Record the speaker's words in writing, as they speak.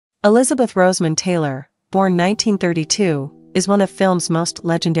Elizabeth Rosamond Taylor, born 1932, is one of film's most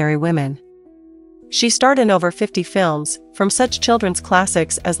legendary women. She starred in over 50 films, from such children's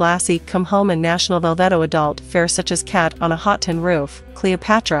classics as Lassie Come Home and National Velvetto adult fare such as Cat on a Hot Tin Roof,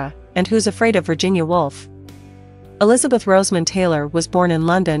 Cleopatra, and Who's Afraid of Virginia Woolf. Elizabeth Rosamond Taylor was born in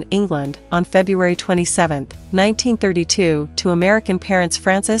London, England, on February 27, 1932, to American parents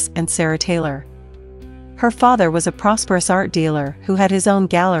Francis and Sarah Taylor. Her father was a prosperous art dealer who had his own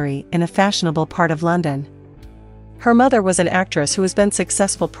gallery in a fashionable part of London. Her mother was an actress who has been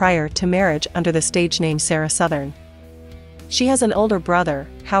successful prior to marriage under the stage name Sarah Southern. She has an older brother,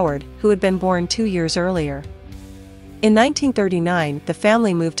 Howard, who had been born 2 years earlier. In 1939, the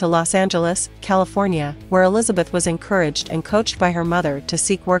family moved to Los Angeles, California, where Elizabeth was encouraged and coached by her mother to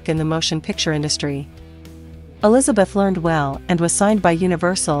seek work in the motion picture industry. Elizabeth learned well and was signed by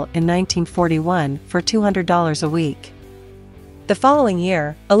Universal in 1941 for $200 a week. The following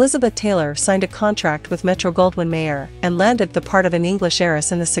year, Elizabeth Taylor signed a contract with Metro-Goldwyn-Mayer and landed the part of an English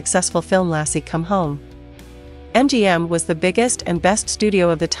heiress in the successful film Lassie Come Home. MGM was the biggest and best studio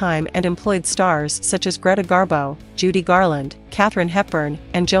of the time and employed stars such as Greta Garbo, Judy Garland, Katharine Hepburn,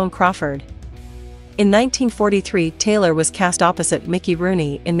 and Joan Crawford. In 1943, Taylor was cast opposite Mickey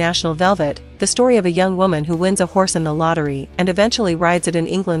Rooney in National Velvet, the story of a young woman who wins a horse in the lottery and eventually rides it in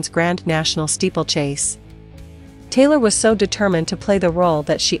England's Grand National Steeplechase. Taylor was so determined to play the role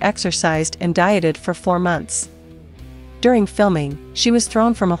that she exercised and dieted for 4 months. During filming, she was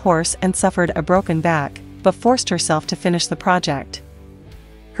thrown from a horse and suffered a broken back, but forced herself to finish the project.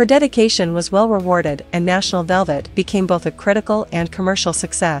 Her dedication was well rewarded and National Velvet became both a critical and commercial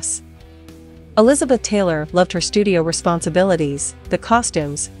success. Elizabeth Taylor loved her studio responsibilities, the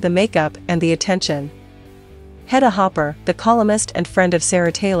costumes, the makeup, and the attention. Hedda Hopper, the columnist and friend of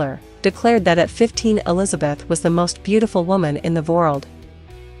Sarah Taylor, declared that at 15 Elizabeth was the most beautiful woman in the world.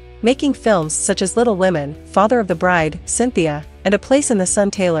 Making films such as Little Women, Father of the Bride, Cynthia, and A Place in the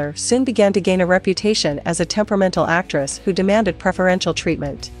Sun, Taylor soon began to gain a reputation as a temperamental actress who demanded preferential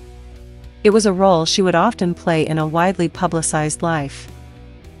treatment. It was a role she would often play in a widely publicized life.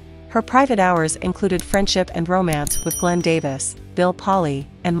 Her private hours included friendship and romance with Glenn Davis, Bill Pauley,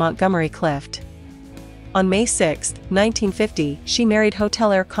 and Montgomery Clift. On May 6, 1950, she married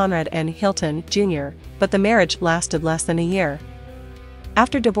hotelier Conrad N. Hilton, Jr., but the marriage lasted less than a year.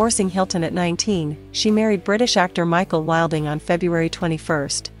 After divorcing Hilton at 19, she married British actor Michael Wilding on February 21,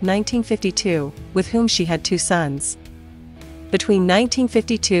 1952, with whom she had 2 sons. Between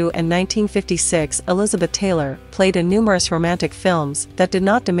 1952 and 1956, Elizabeth Taylor played in numerous romantic films that did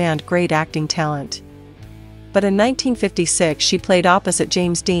not demand great acting talent. But in 1956 she played opposite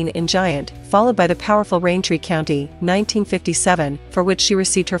James Dean in Giant, followed by the powerful Raintree County, 1957, for which she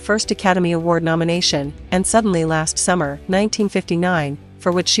received her first Academy Award nomination, and Suddenly Last Summer, 1959,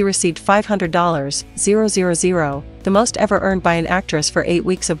 for which she received $500,000, the most ever earned by an actress for 8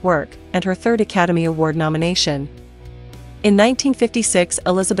 weeks of work, and her third Academy Award nomination. In 1956,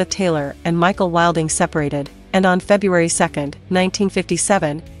 Elizabeth Taylor and Michael Wilding separated, and on February 2,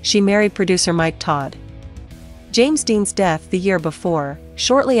 1957, she married producer Mike Todd. James Dean's death the year before,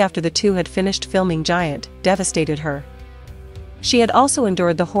 shortly after the two had finished filming Giant, devastated her. She had also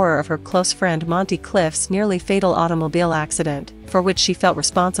endured the horror of her close friend Monty Clift's nearly fatal automobile accident, for which she felt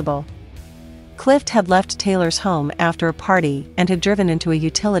responsible. Clift had left Taylor's home after a party and had driven into a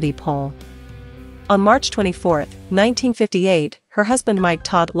utility pole. On March 24, 1958, her husband Mike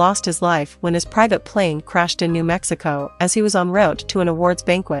Todd lost his life when his private plane crashed in New Mexico as he was en route to an awards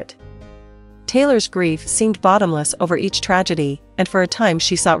banquet. Taylor's grief seemed bottomless over each tragedy, and for a time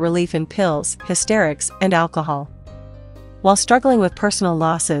she sought relief in pills, hysterics, and alcohol. While struggling with personal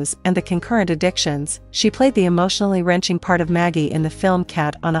losses and the concurrent addictions, she played the emotionally wrenching part of Maggie in the film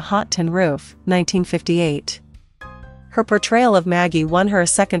Cat on a Hot Tin Roof, 1958. Her portrayal of Maggie won her a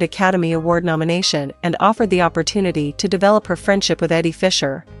second Academy Award nomination and offered the opportunity to develop her friendship with Eddie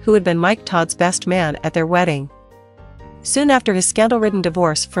Fisher, who had been Mike Todd's best man at their wedding. Soon after his scandal-ridden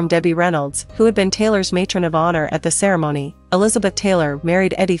divorce from Debbie Reynolds, who had been Taylor's matron of honor at the ceremony, Elizabeth Taylor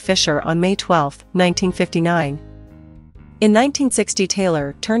married Eddie Fisher on May 12, 1959. In 1960,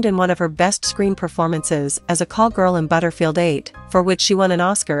 Taylor turned in one of her best screen performances as a call girl in Butterfield 8, for which she won an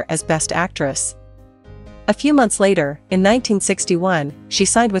Oscar as Best Actress. A few months later, in 1961, she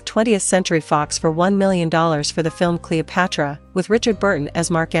signed with 20th Century Fox for $1 million for the film Cleopatra, with Richard Burton as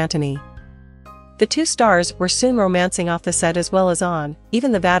Mark Antony. The two stars were soon romancing off the set as well as on.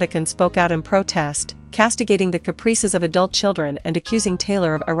 Even the Vatican spoke out in protest, castigating the caprices of adult children and accusing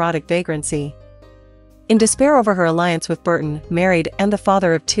Taylor of erotic vagrancy. In despair over her alliance with Burton, married and the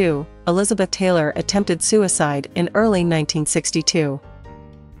father of 2, Elizabeth Taylor attempted suicide in early 1962.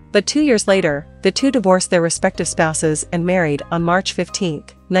 But 2 years later, the two divorced their respective spouses and married on March 15,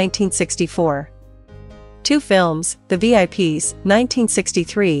 1964. Two films, The VIPs,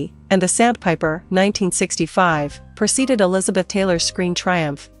 1963, and The Sandpiper, 1965, preceded Elizabeth Taylor's screen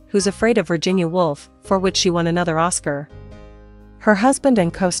triumph, Who's Afraid of Virginia Woolf, for which she won another Oscar. Her husband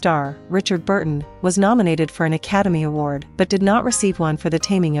and co-star, Richard Burton, was nominated for an Academy Award but did not receive one for The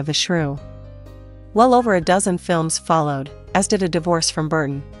Taming of the Shrew. Well over a dozen films followed, as did a divorce from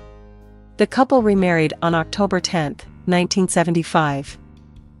Burton. The couple remarried on October 10, 1975.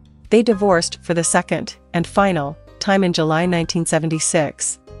 They divorced for the second, and final, time in July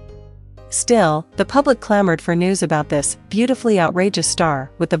 1976. Still, the public clamored for news about this beautifully outrageous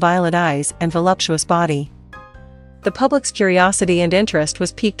star with the violet eyes and voluptuous body. The public's curiosity and interest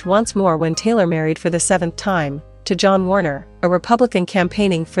was piqued once more when Taylor married for the seventh time, to John Warner, a Republican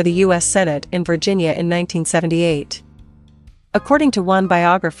campaigning for the U.S. Senate in Virginia in 1978. According to one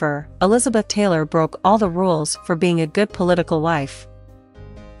biographer, Elizabeth Taylor broke all the rules for being a good political wife.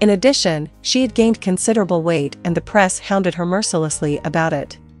 In addition, she had gained considerable weight and the press hounded her mercilessly about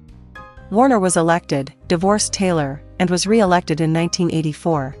it. Warner was elected, divorced Taylor, and was re-elected in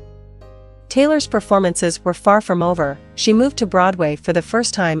 1984. Taylor's performances were far from over. She moved to Broadway for the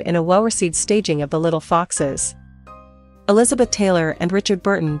first time in a well-received staging of The Little Foxes. Elizabeth Taylor and Richard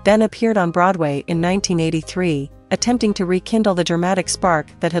Burton then appeared on Broadway in 1983, attempting to rekindle the dramatic spark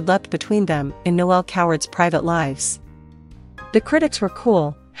that had leapt between them in Noel Coward's private lives. The critics were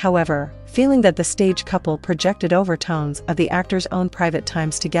cool, however, feeling that the stage couple projected overtones of the actors' own private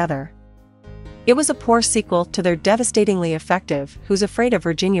times together. It was a poor sequel to their devastatingly effective Who's Afraid of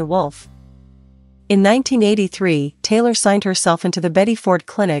Virginia Woolf. In 1983, Taylor signed herself into the Betty Ford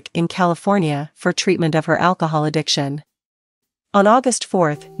Clinic in California for treatment of her alcohol addiction. On August 4,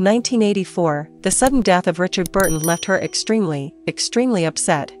 1984, the sudden death of Richard Burton left her extremely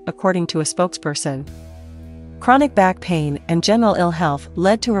upset, according to a spokesperson. Chronic back pain and general ill health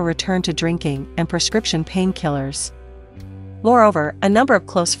led to a return to drinking and prescription painkillers. Moreover, a number of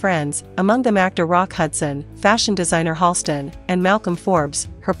close friends, among them actor Rock Hudson, fashion designer Halston, and Malcolm Forbes,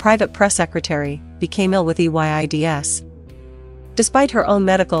 her private press secretary, became ill with EYIDS. Despite her own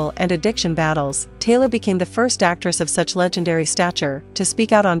medical and addiction battles, Taylor became the first actress of such legendary stature to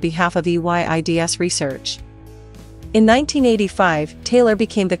speak out on behalf of EYIDS research. In 1985, Taylor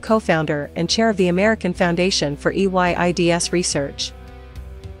became the co-founder and chair of the American Foundation for EYIDS Research.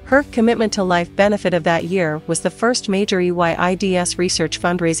 Her commitment to life benefit of that year was the first major EYIDS research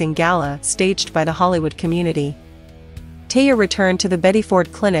fundraising gala staged by the Hollywood community. Taylor returned to the Betty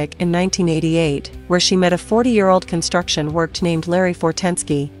Ford Clinic in 1988, where she met a 40-year-old construction worker named Larry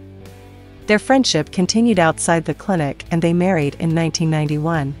Fortensky. Their friendship continued outside the clinic and they married in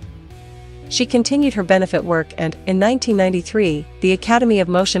 1991. She continued her benefit work and, in 1993, the Academy of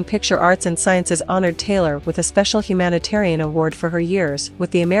Motion Picture Arts and Sciences honored Taylor with a special humanitarian award for her years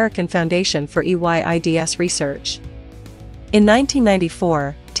with the American Foundation for EYIDS Research. In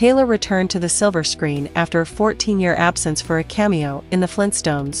 1994, Taylor returned to the silver screen after a 14-year absence for a cameo in The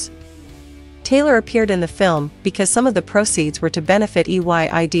Flintstones. Taylor appeared in the film because some of the proceeds were to benefit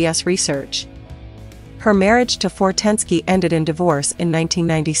EYIDS research. Her marriage to Fortensky ended in divorce in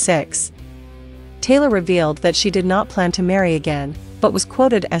 1996. Taylor revealed that she did not plan to marry again, but was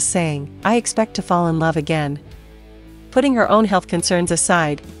quoted as saying, "I expect to fall in love again." Putting her own health concerns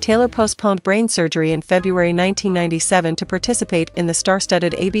aside, Taylor postponed brain surgery in February 1997 to participate in the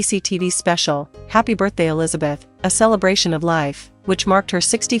star-studded ABC TV special, Happy Birthday Elizabeth, a celebration of life, which marked her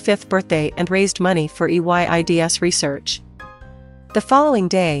 65th birthday and raised money for EYIDS research. The following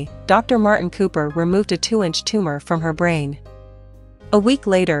day, Dr. Martin Cooper removed a 2-inch tumor from her brain. A week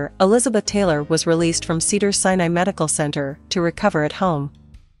later, Elizabeth Taylor was released from Cedars-Sinai Medical Center to recover at home.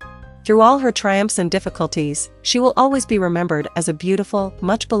 Through all her triumphs and difficulties, she will always be remembered as a beautiful,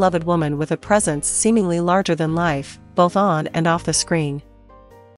 much-beloved woman with a presence seemingly larger than life, both on and off the screen.